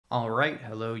Alright,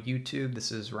 hello YouTube,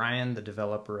 this is Ryan, the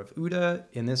developer of OODA.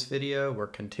 In this video, we're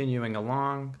continuing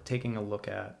along, taking a look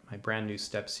at my brand new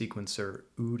step sequencer,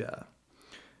 OODA.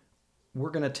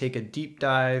 We're going to take a deep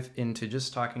dive into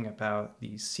just talking about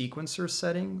the sequencer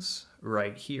settings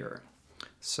right here.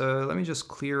 So let me just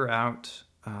clear out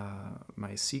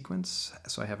my sequence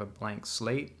so I have a blank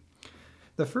slate.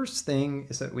 The first thing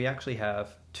is that we actually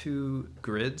have two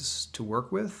grids to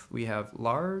work with. We have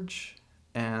large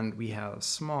and we have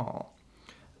small.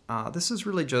 This is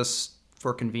really just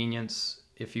for convenience.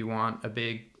 If you want a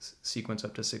big sequence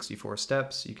up to 64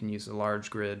 steps, you can use a large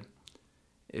grid.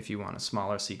 If you want a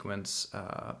smaller sequence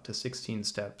up to 16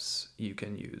 steps, you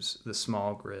can use the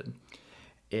small grid.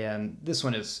 And this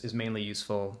one is mainly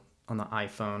useful on the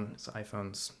iPhone. So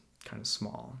iPhone's kind of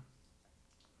small.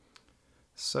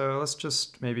 So let's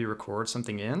just maybe record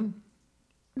something in.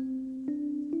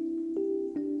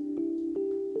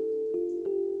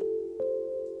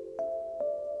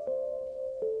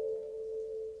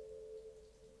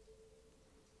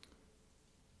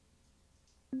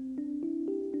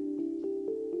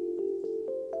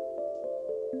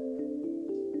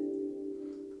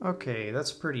 Okay,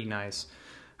 that's pretty nice.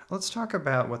 Let's talk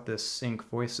about what this sync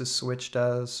voices switch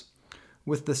does.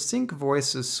 With the sync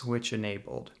voices switch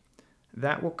enabled,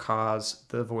 that will cause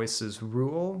the voices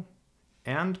rule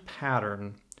and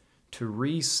pattern to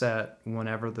reset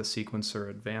whenever the sequencer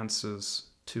advances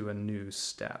to a new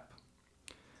step.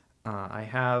 I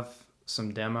have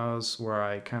some demos where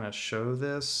I kind of show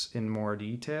this in more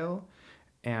detail,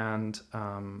 and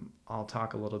I'll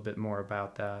talk a little bit more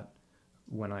about that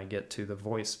when I get to the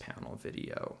voice panel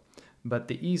video. But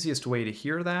the easiest way to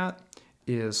hear that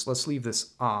is let's leave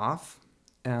this off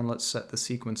and let's set the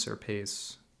sequencer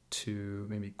pace to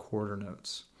maybe quarter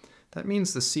notes. That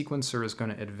means the sequencer is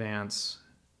going to advance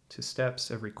to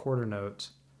steps every quarter note,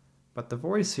 but the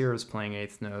voice here is playing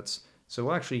eighth notes, so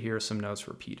we'll actually hear some notes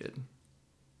repeated.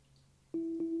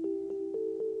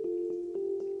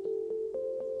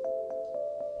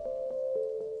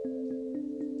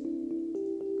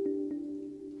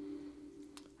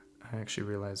 I actually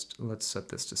realized, let's set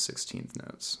this to 16th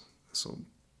notes. This will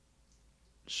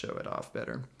show it off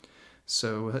better.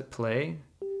 So we'll hit play.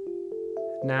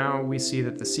 Now we see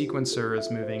that the sequencer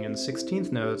is moving in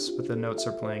 16th notes, but the notes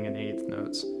are playing in 8th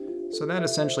notes. So that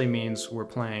essentially means we're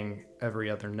playing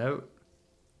every other note.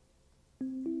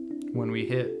 When we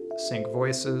hit sync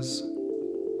voices,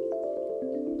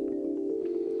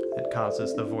 it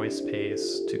causes the voice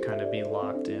pace to kind of be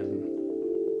locked in.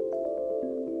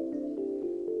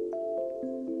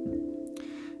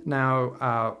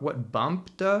 Now, what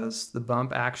bump does, the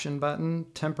bump action button,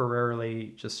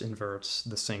 temporarily just inverts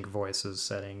the sync voices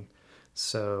setting.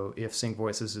 So if sync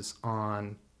voices is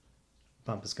on,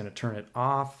 bump is going to turn it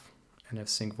off. And if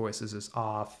sync voices is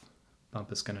off,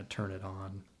 bump is going to turn it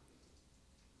on.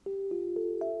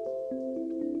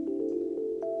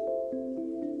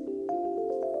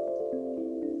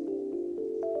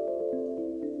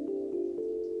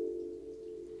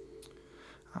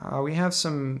 We have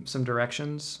some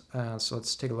directions, so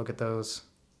let's take a look at those.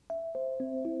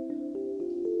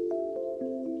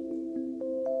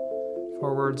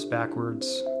 Forwards, backwards,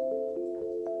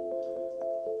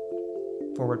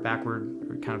 forward,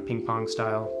 backward, kind of ping pong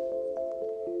style.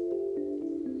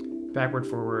 Backward,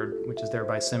 forward, which is there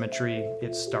by symmetry.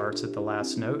 It starts at the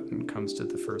last note and comes to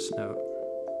the first note.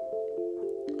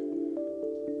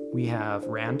 We have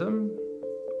random.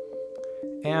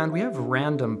 And we have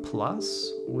random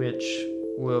plus, which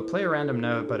will play a random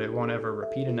note, but it won't ever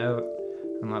repeat a note,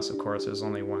 unless, of course, there's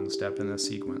only one step in the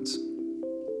sequence.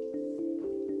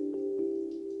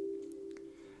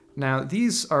 Now,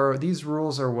 these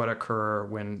rules are what occur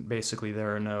when basically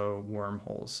there are no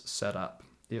wormholes set up.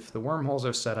 If the wormholes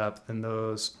are set up, then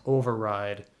those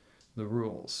override the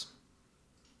rules.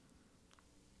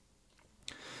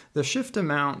 The shift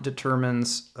amount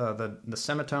determines the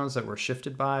semitones that we're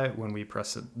shifted by when we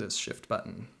press this shift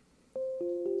button.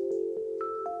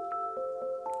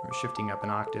 We're shifting up an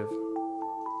octave.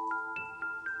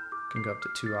 Can go up to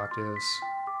 2 octaves.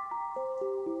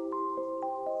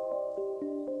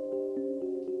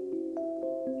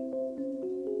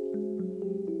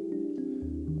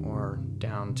 Or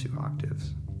down 2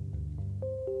 octaves.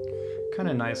 Kind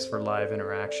of nice for live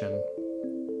interaction.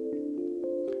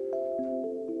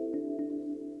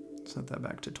 Set that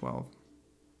back to 12.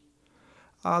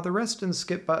 The rest and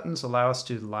skip buttons allow us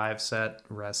to live set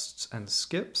rests and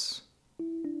skips.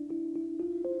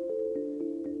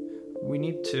 We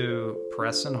need to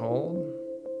press and hold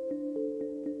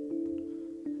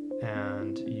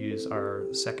and use our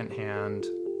second hand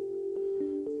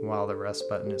while the rest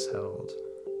button is held.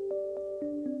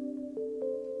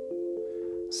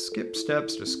 Skip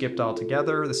steps are skipped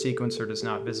altogether. The sequencer does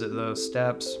not visit those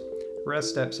steps. Rest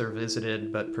steps are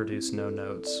visited but produce no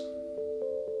notes.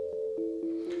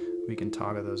 We can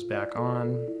toggle those back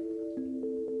on.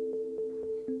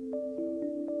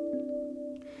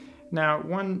 Now,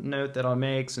 one note that I'll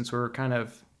make, since we're kind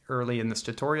of early in this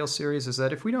tutorial series, is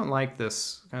that if we don't like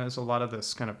this, there's a lot of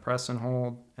this kind of press and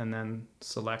hold and then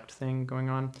select thing going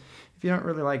on. If you don't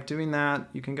really like doing that,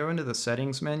 you can go into the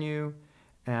settings menu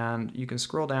and you can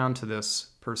scroll down to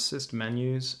this persist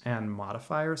menus and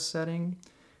modifiers setting.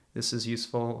 This is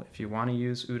useful if you want to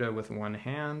use OODA with one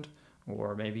hand,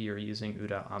 or maybe you're using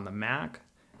OODA on the Mac.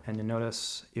 And you'll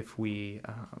notice if we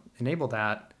enable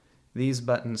that, these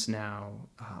buttons now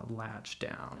latch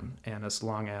down, and as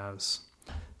long as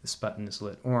this button is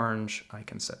lit orange, I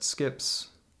can set skips,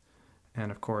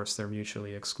 and of course they're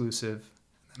mutually exclusive,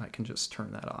 and I can just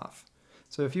turn that off.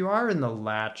 So if you are in the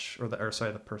latch, or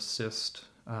the persist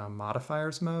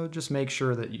modifiers mode, just make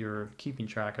sure that you're keeping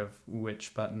track of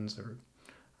which buttons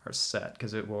are set,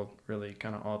 because it will really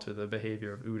kind of alter the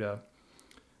behavior of OODA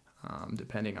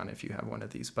depending on if you have one of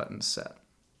these buttons set.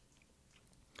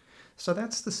 So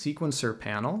that's the sequencer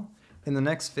panel. In the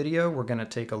next video, we're going to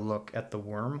take a look at the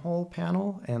wormhole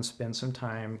panel and spend some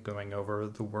time going over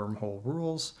the wormhole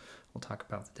rules. We'll talk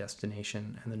about the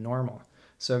destination and the normal.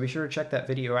 So be sure to check that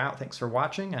video out. Thanks for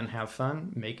watching and have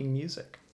fun making music.